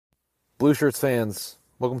Blue Shirts fans,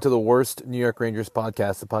 welcome to the Worst New York Rangers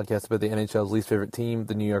podcast, the podcast about the NHL's least favorite team,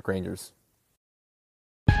 the New York Rangers.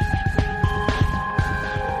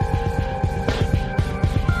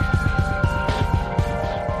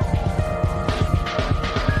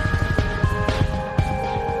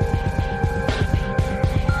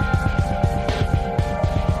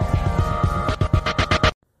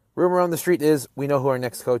 Rumor on the street is we know who our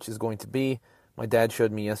next coach is going to be. My dad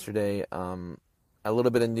showed me yesterday a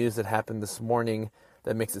little bit of news that happened this morning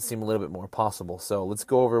that makes it seem a little bit more possible. So let's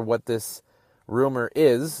go over what this rumor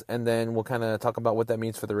is, and then we'll kind of talk about what that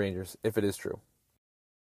means for the Rangers, if it is true.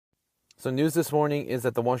 So news this morning is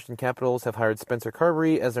that the Washington Capitals have hired Spencer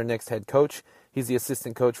Carberry as their next head coach. He's the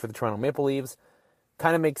assistant coach for the Toronto Maple Leafs.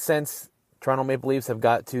 Kind of makes sense. Toronto Maple Leafs have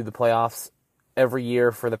got to the playoffs every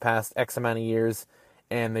year for the past X amount of years,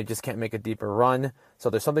 and they just can't make a deeper run. So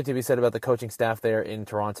there's something to be said about the coaching staff there in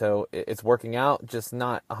Toronto. It's working out, just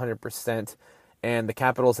not 100%. And the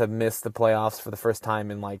Capitals have missed the playoffs for the first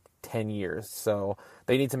time in like 10 years. So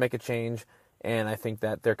they need to make a change. And I think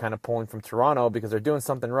that they're kind of pulling from Toronto because they're doing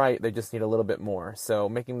something right. They just need a little bit more. So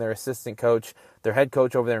making their assistant coach, their head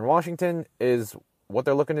coach over there in Washington is what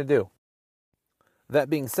they're looking to do. That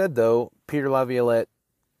being said, though, Peter Laviolette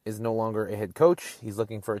is no longer a head coach. He's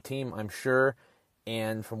looking for a team, I'm sure.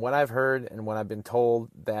 And from what I've heard and what I've been told,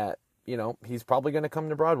 that, he's probably going to come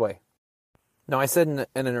to Broadway. Now, I said in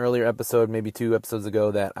an earlier episode, maybe 2 episodes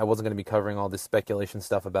ago, that I wasn't going to be covering all this speculation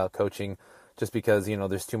stuff about coaching just because,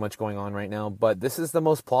 there's too much going on right now. But this is the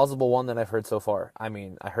most plausible one that I've heard so far. I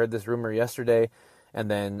mean, I heard this rumor yesterday, and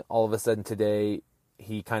then all of a sudden today,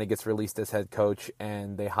 he kind of gets released as head coach,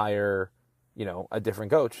 and they hire, a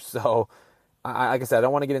different coach. So, like I said, I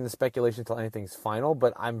don't want to get into speculation until anything's final,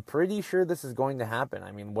 but I'm pretty sure this is going to happen.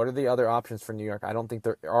 I mean, what are the other options for New York? I don't think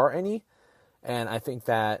there are any, and I think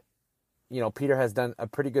that, Peter has done a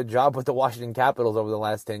pretty good job with the Washington Capitals over the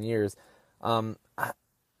last 10 years.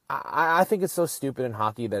 I think it's so stupid in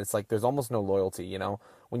hockey that it's like there's almost no loyalty,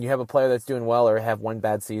 When you have a player that's doing well or have one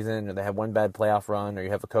bad season or they have one bad playoff run or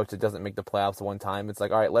you have a coach that doesn't make the playoffs one time, it's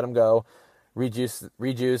like, all right, let him go. Rejuice,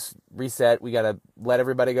 reset. We got to let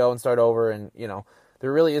everybody go and start over. And,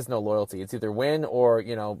 there really is no loyalty. It's either win or,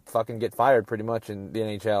 fucking get fired pretty much in the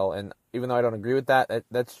NHL. And even though I don't agree with that,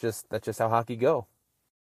 that's just how hockey go.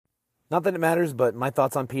 Not that it matters, but my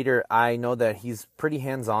thoughts on Peter, I know that he's pretty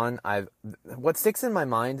hands-on. What sticks in my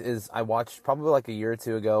mind is I watched probably like a year or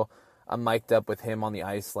two ago, I'm mic'd up with him on the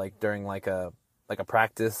ice, like during like a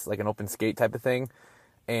practice, like an open skate type of thing.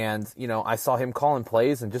 And, I saw him calling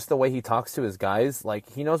plays, and just the way he talks to his guys, like,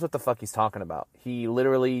 he knows what the fuck he's talking about. He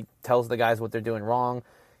literally tells the guys what they're doing wrong.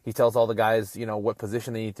 He tells all the guys, what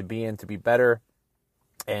position they need to be in to be better.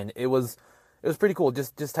 And it was pretty cool.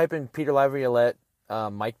 Just type in Peter Laviolette,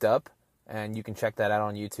 mic'd up, and you can check that out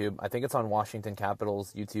on YouTube. I think it's on Washington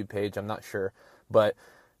Capitals YouTube page. I'm not sure. But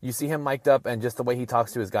you see him mic'd up, and just the way he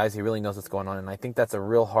talks to his guys, he really knows what's going on. And I think that's a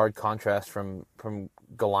real hard contrast from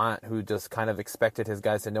Gallant, who just kind of expected his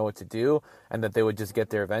guys to know what to do and that they would just get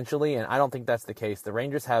there eventually. And I don't think that's the case. The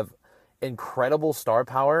Rangers have incredible star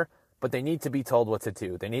power, but they need to be told what to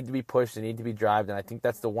do. They need to be pushed. They need to be drived. And I think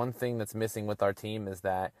that's the one thing that's missing with our team is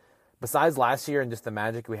that besides last year and just the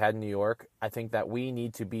magic we had in New York, I think that we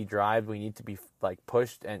need to be drived. We need to be like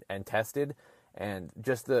pushed and tested. And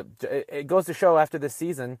just it goes to show after this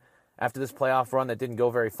season, after this playoff run that didn't go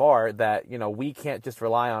very far, that, we can't just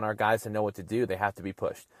rely on our guys to know what to do. They have to be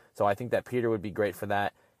pushed. So I think that Peter would be great for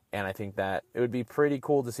that. And I think that it would be pretty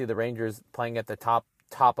cool to see the Rangers playing at the top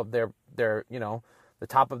of their the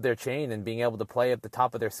top of their chain and being able to play at the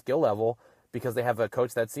top of their skill level because they have a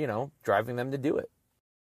coach that's, driving them to do it.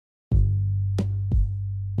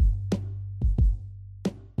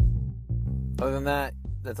 Other than that,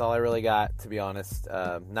 that's all I really got, to be honest.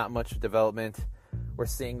 Not much development. We're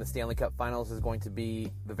seeing the Stanley Cup Finals is going to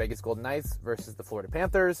be the Vegas Golden Knights versus the Florida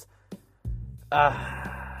Panthers.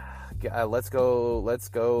 Let's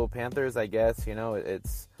go Panthers, I guess.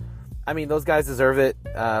 Those guys deserve it.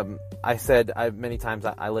 I said many times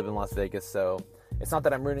I live in Las Vegas, so it's not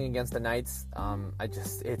that I'm rooting against the Knights.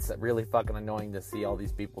 It's really fucking annoying to see all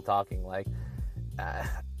these people talking.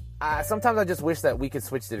 Sometimes I just wish that we could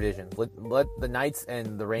switch divisions. Let the Knights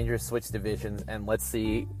and the Rangers switch divisions, and let's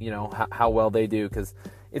see, how well they do. Because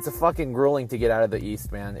it's a fucking grueling to get out of the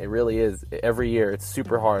East, man. It really is. Every year, it's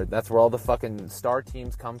super hard. That's where all the fucking star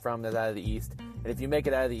teams come from. That's out of the East. And if you make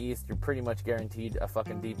it out of the East, you're pretty much guaranteed a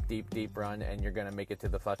fucking deep run, and you're gonna make it to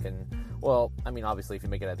the fucking. Well, obviously, if you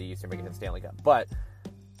make it out of the East, you're making it to the Stanley Cup. But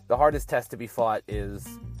the hardest test to be fought is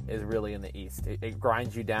really in the East. It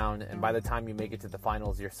grinds you down, and by the time you make it to the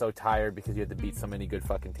finals, you're so tired because you have to beat so many good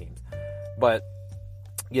fucking teams. But,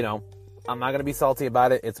 I'm not going to be salty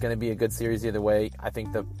about it. It's going to be a good series either way. I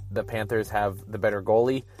think the Panthers have the better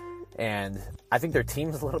goalie, and I think their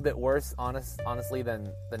team's a little bit worse, honestly,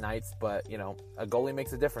 than the Knights. But, a goalie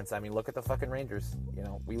makes a difference. I mean, look at the fucking Rangers.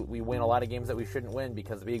 We win a lot of games that we shouldn't win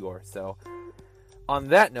because of Igor. So, on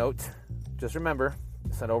that note, just remember,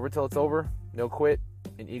 it's not over till it's over. No quit.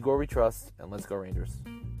 In Igor we trust, and let's go Rangers.